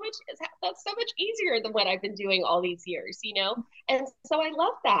how much is that's so much easier than what I've been doing all these years. And so I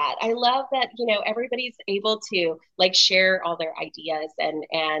love that. I love that, everybody's able to like share all their ideas and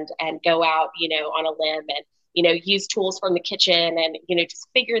go out, on a limb and, use tools from the kitchen and, just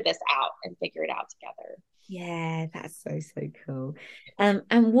figure this out and figure it out together. Yeah, that's so, so cool.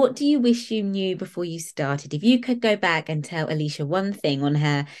 And what do you wish you knew before you started? If you could go back and tell Alisha one thing on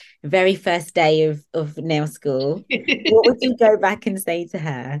her very first day of nail school, what would you go back and say to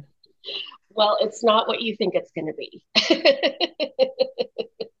her? Well, it's not what you think it's going to be.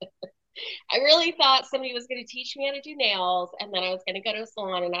 I really thought somebody was going to teach me how to do nails, and then I was going to go to a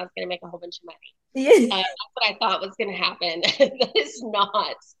salon and I was going to make a whole bunch of money. Yeah. That's what I thought was going to happen.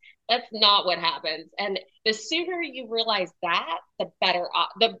 That's not what happens. And the sooner you realize that, the better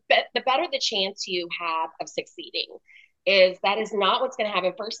the better the chance you have of succeeding. Is that is not what's going to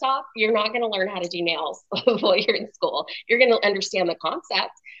happen. First off, you're not going to learn how to do nails while you're in school. You're going to understand the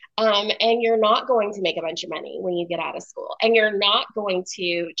concept, and you're not going to make a bunch of money when you get out of school. And you're not going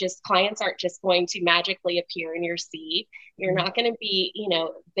to just, clients aren't just going to magically appear in your seat. You're not going to be,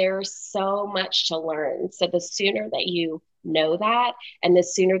 there's so much to learn. So the sooner that you know that, and the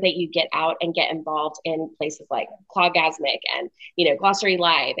sooner that you get out and get involved in places like Clawgasmic and, Glossary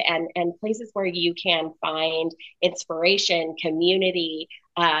Live and places where you can find inspiration, community,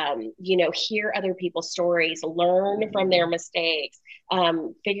 hear other people's stories, learn from their mistakes,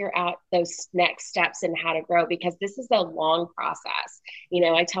 figure out those next steps and how to grow, because this is a long process.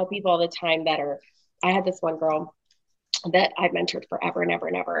 I tell people all the time I had this one girl that I've mentored forever and ever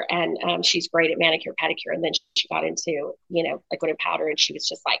and ever. And she's great at manicure, pedicure. And then she got into, liquid and powder. And she was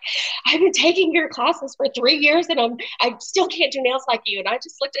just like, I've been taking your classes for 3 years and I still can't do nails like you. And I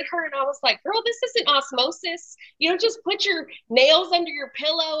just looked at her and I was like, girl, this isn't osmosis. You don't just put your nails under your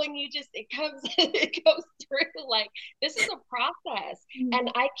pillow and it goes through. Like, this is a process.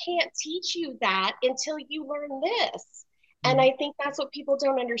 And I can't teach you that until you learn this. And I think that's what people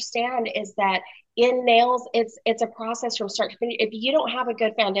don't understand is that in nails, it's a process from start to finish. If you don't have a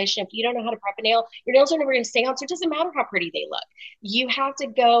good foundation, if you don't know how to prep a nail, your nails are never going to stay on. So it doesn't matter how pretty they look. You have to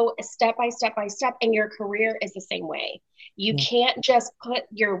go step by step by step, and your career is the same way. You can't just put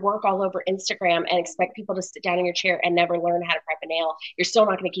your work all over Instagram and expect people to sit down in your chair and never learn how to prep a nail. You're still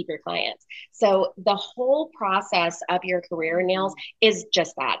not going to keep your clients. So the whole process of your career in nails is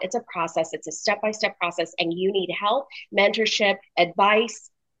just that. It's a process. It's a step-by-step process, and you need help, mentorship, advice,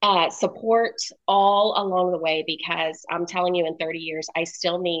 support all along the way, because I'm telling you, in 30 years, I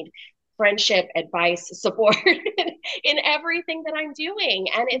still need friendship, advice, support in everything that I'm doing.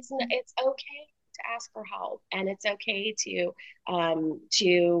 And it's okay to ask for help, and it's okay to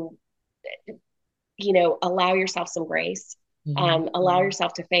allow yourself some grace, allow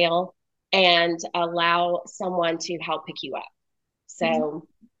yourself to fail, and allow someone to help pick you up. So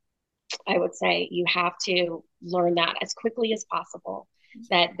I would say you have to learn that as quickly as possible,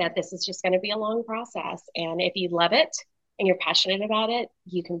 that this is just going to be a long process. And if you love it and you're passionate about it,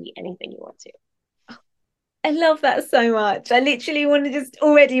 you can be anything you want to. I love that so much. I literally want to just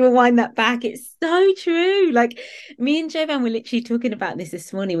already rewind that back. It's so true. Like, me and Jovan were literally talking about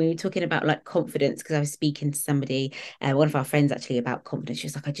this morning. We were talking about like confidence, because I was speaking to somebody, one of our friends actually, about confidence. She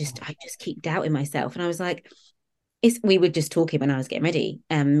was like, I just keep doubting myself. And I was like, we were just talking when I was getting ready,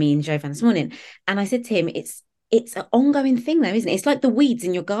 me and Jovan this morning. And I said to him, it's an ongoing thing though, isn't it? It's like the weeds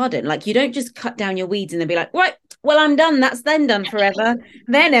in your garden. Like, you don't just cut down your weeds and then be like, right, well, I'm done. That's then done forever.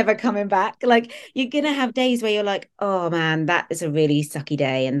 They're never coming back. Like, you're going to have days where you're like, oh man, that is a really sucky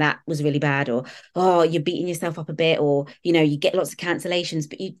day. And that was really bad. Or, oh, you're beating yourself up a bit. Or, you get lots of cancellations,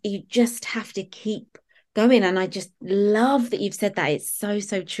 but you just have to keep going. And I just love that you've said that. It's so,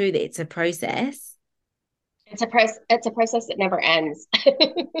 so true that it's a process. It's a process that never ends.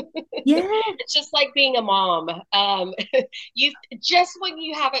 Yeah. It's just like being a mom. You just when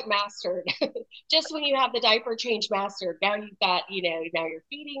you have it mastered, just when you have the diaper change mastered, now you've got, now you're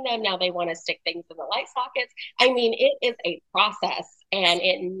feeding them. Now they want to stick things in the light sockets. I mean, it is a process and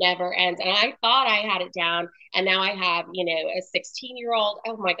it never ends. And I thought I had it down, and now I have, a 16-year-old.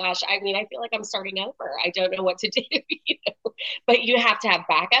 Oh my gosh. I mean, I feel like I'm starting over. I don't know what to do, but you have to have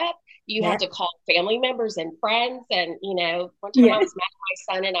backup. You have Yeah. to call family members and friends. And, one time I Yeah. was mad at my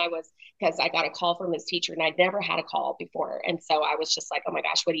son, and because I got a call from his teacher, and I'd never had a call before. And so I was just like, oh my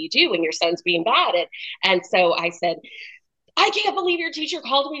gosh, what do you do when your son's being bad? And so I said, I can't believe your teacher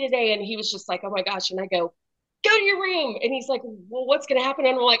called me today. And he was just like, oh my gosh. And I go to your room. And he's like, well, what's going to happen?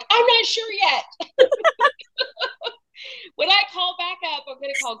 And I'm like, I'm not sure yet. When I call back up, I'm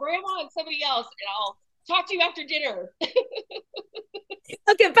going to call grandma and somebody else, and I'll talk to you after dinner.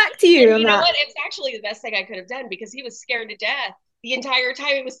 I'll get back to And you on you know that. what? It's actually the best thing I could have done, because he was scared to death the entire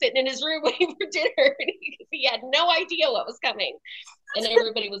time he was sitting in his room waiting for dinner. And he had no idea what was coming. And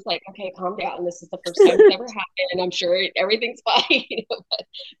everybody was like, okay, calm down. This is the first time it's ever happened. And I'm sure everything's fine.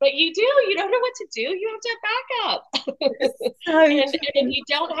 But you don't know what to do. You have to have backup. So And if true. you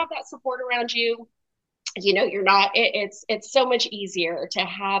don't have that support around you, you're not, it's so much easier to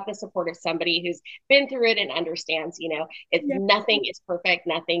have the support of somebody who's been through it and understands. It's Yeah. nothing is perfect,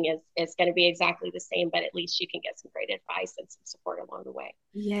 nothing is going to be exactly the same, but at least you can get some great advice and some support along the way.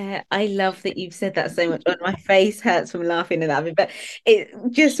 Yeah, I love that you've said that so much. My face hurts from laughing at that. But it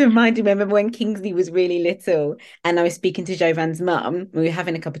just reminded me, I remember when Kingsley was really little and I was speaking to Jovan's mum. We were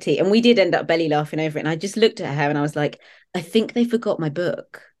having a cup of tea and we did end up belly laughing over it. And I just looked at her and I was like, I think they forgot my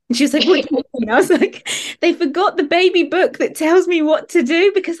book. And she was like, what do you mean? I was like, they forgot the baby book that tells me what to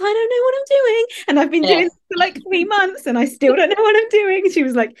do because I don't know what I'm doing. And I've been doing Yes. it for like 3 months and I still don't know what I'm doing. And she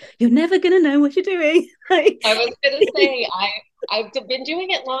was like, you're never going to know what you're doing. Like, I was going to say, I've been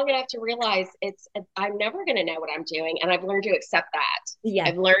doing it long enough to realize I'm never going to know what I'm doing, and I've learned to accept that. yeah.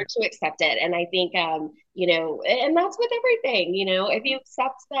 I've learned to accept it, and I think, and that's with everything. If you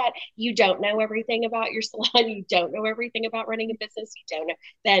accept that you don't know everything about your salon, you don't know everything about running a business, you don't know,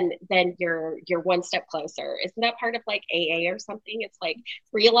 then you're one step closer. Isn't that part of like AA or something? It's like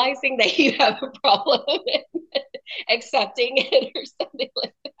realizing that you have a problem and accepting it or something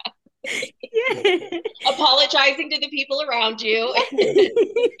like Yeah. apologizing to the people around you.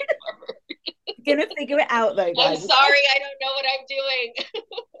 Gonna figure it out though, I'm guys. sorry, I don't know what I'm doing.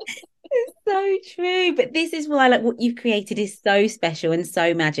 It's so true. But this is why like what you've created is so special and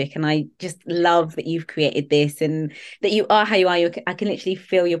so magic. And I just love that you've created this and that you are how you are. I can literally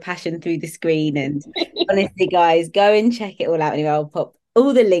feel your passion through the screen. And honestly, guys, go and check it all out. Anyway, I'll pop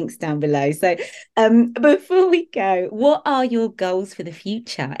all the links down below. So before we go, what are your goals for the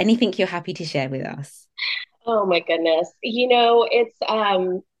future? Anything you're happy to share with us? Oh my goodness.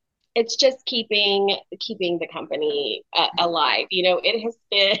 It's just keeping the company alive. It has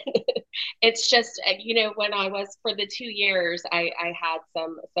been it's just when I was for the 2 years, I had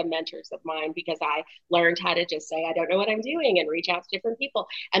some mentors of mine, because I learned how to just say I don't know what I'm doing and reach out to different people,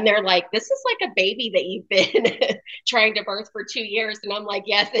 and they're like, this is like a baby that you've been trying to birth for 2 years, and I'm like,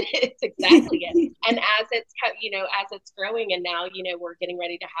 yes, it is exactly it. And as it's growing, and now we're getting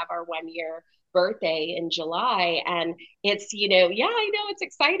ready to have our 1 year birthday in July, and it's yeah, I know it's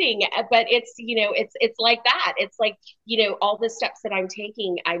exciting, but it's like that. It's like all the steps that I'm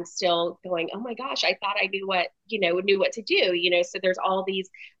taking, I'm still going, oh my gosh, I thought I knew what to do. So there's all these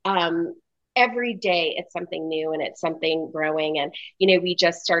every day it's something new and it's something growing. And we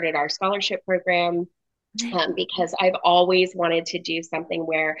just started our scholarship program, because I've always wanted to do something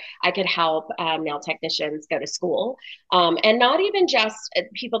where I could help nail technicians go to school, and not even just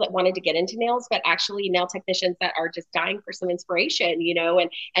people that wanted to get into nails, but actually nail technicians that are just dying for some inspiration,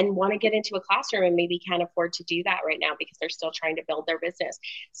 and want to get into a classroom and maybe can't afford to do that right now because they're still trying to build their business.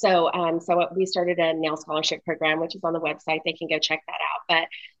 So we started a nail scholarship program, which is on the website. They can go check that out.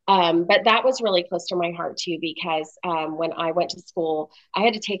 But that was really close to my heart too, because when I went to school, I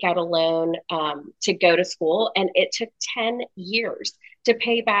had to take out a loan to go to school, and it took 10 years to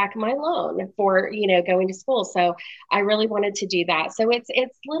pay back my loan for going to school. So I really wanted to do that. So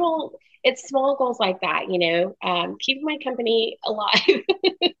it's small goals like that, keeping my company alive,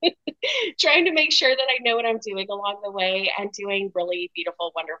 trying to make sure that I know what I'm doing along the way and doing really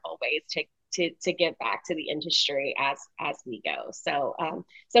beautiful, wonderful ways to give back to the industry as we go. So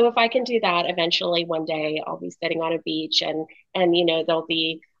if I can do that, eventually one day I'll be sitting on a beach and there'll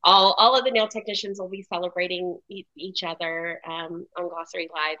be all of the nail technicians will be celebrating each other on Glossary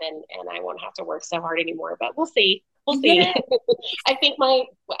Live, and I won't have to work so hard anymore. But we'll see. We'll see. Yeah. I think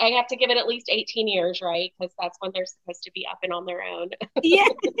I have to give it at least 18 years, right? Because that's when they're supposed to be up and on their own. Yeah.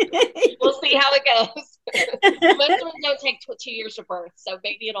 We'll see how it goes. Most of them don't take 2 years to birth, so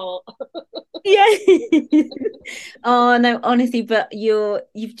maybe it'll. Yeah. Oh no, honestly, but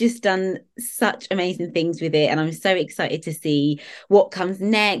you've just done such amazing things with it, and I'm so excited to see what comes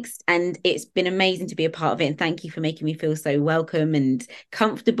next. And it's been amazing to be a part of it. And thank you for making me feel so welcome and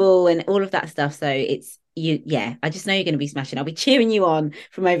comfortable and all of that stuff. So it's you, yeah, I just know you're going to be smashing. I'll be cheering you on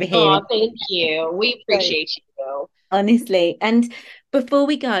from over here. Oh, thank you. We So, appreciate you. honestly. And before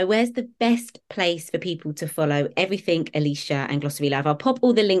we go, where's the best place for people to follow everything Alisha and Glossary Live? I'll pop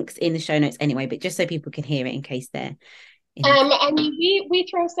all the links in the show notes anyway, but just so people can hear it in case they're in the. I mean, we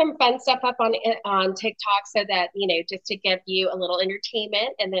throw some fun stuff up on TikTok so that just to give you a little entertainment,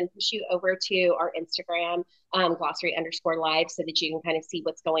 and then push you over to our Instagram, glossary_live, so that you can kind of see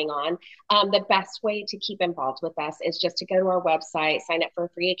what's going on. The best way to keep involved with us is just to go to our website, sign up for a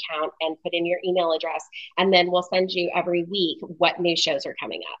free account, and put in your email address, and then we'll send you every week what new shows are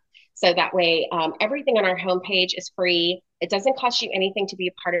coming up. So that way, everything on our homepage is free. It doesn't cost you anything to be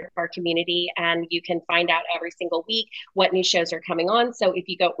a part of our community, and you can find out every single week what new shows are coming on. So if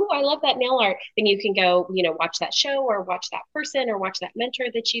you go, "Ooh, I love that nail art," then you can go, watch that show or watch that person or watch that mentor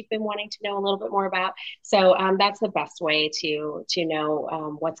that you've been wanting to know a little bit more about. So that's the best way to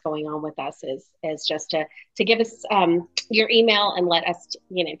know what's going on with us is just to give us your email and let us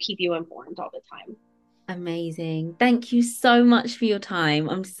keep you informed all the time. Amazing. Thank you so much for your time.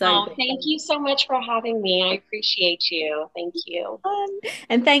 I'm so Oh, thank you so much for having me. I appreciate you. Thank you. fun.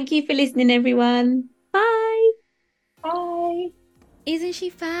 And thank you for listening, everyone. Bye. Bye. Isn't she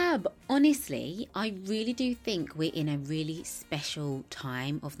fab? Honestly, I really do think we're in a really special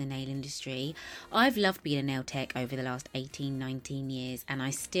time of the nail industry. I've loved being a nail tech over the last 18, 19 years, and I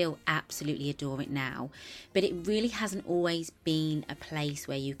still absolutely adore it now. But it really hasn't always been a place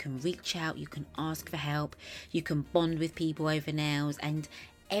where you can reach out, you can ask for help, you can bond with people over nails, and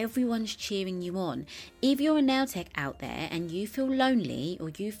everyone's cheering you on. If you're a nail tech out there and you feel lonely, or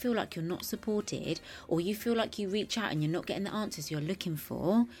you feel like you're not supported, or you feel like you reach out and you're not getting the answers you're looking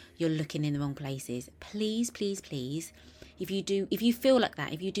for, you're looking in the wrong places. Please, please, please, if you feel like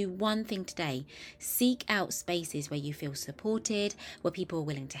that, if you do one thing today, seek out spaces where you feel supported, where people are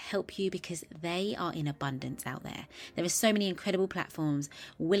willing to help you, because they are in abundance out there. There are so many incredible platforms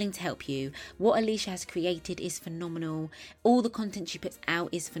willing to help you. What Alisha has created is phenomenal. All the content she puts out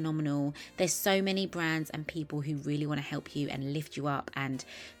is phenomenal. There's so many brands and people who really want to help you and lift you up and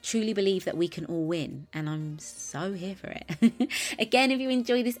truly believe that we can all win. And I'm so here for it. Again, if you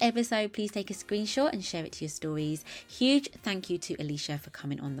enjoyed this episode, please take a screenshot and share it to your stories. Huge thank you to Alisha for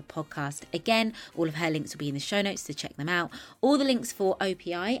coming on the podcast. Again, all of her links will be in the show notes, to check them out. All the links for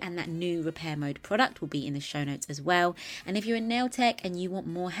OPI and that new repair mode product will be in the show notes as well. And if you're a nail tech and you want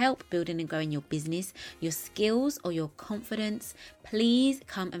more help building and growing your business, your skills, or your confidence, please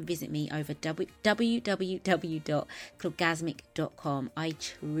come and visit me over www.clubgasmic.com. I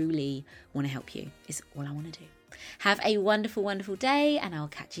truly want to help you. It's all I want to do. Have a wonderful, wonderful day, and I'll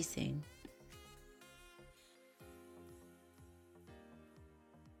catch you soon.